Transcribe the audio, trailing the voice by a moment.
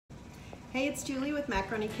Hey, it's Julie with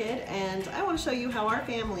Macaroni Kid, and I want to show you how our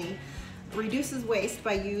family reduces waste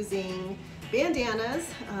by using bandanas,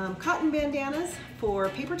 cotton bandanas for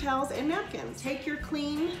paper towels and napkins. Take your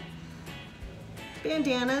clean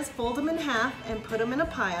bandanas, fold them in half, and put them in a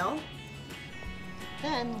pile.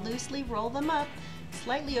 Then loosely roll them up,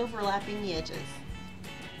 slightly overlapping the edges.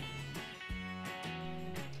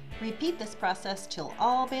 Repeat this process till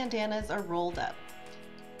all bandanas are rolled up.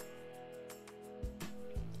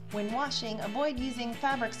 When washing, avoid using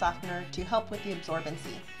fabric softener to help with the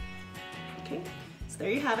absorbency. Okay, so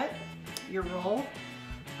there you have it, your roll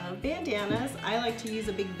of bandanas. I like to use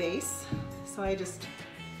a big vase, so I just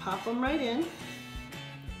pop them right in.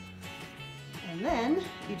 And then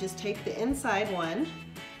you just take the inside one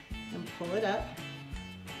and pull it up.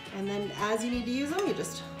 And then as you need to use them, you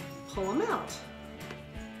just pull them out.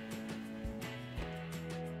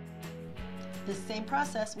 This same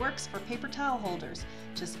process works for paper towel holders.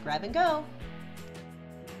 Just grab and go.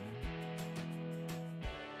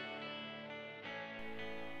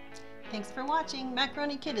 Thanks for watching.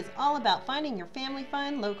 Macaroni Kid is all about finding your family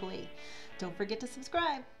fun locally. Don't forget to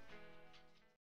subscribe.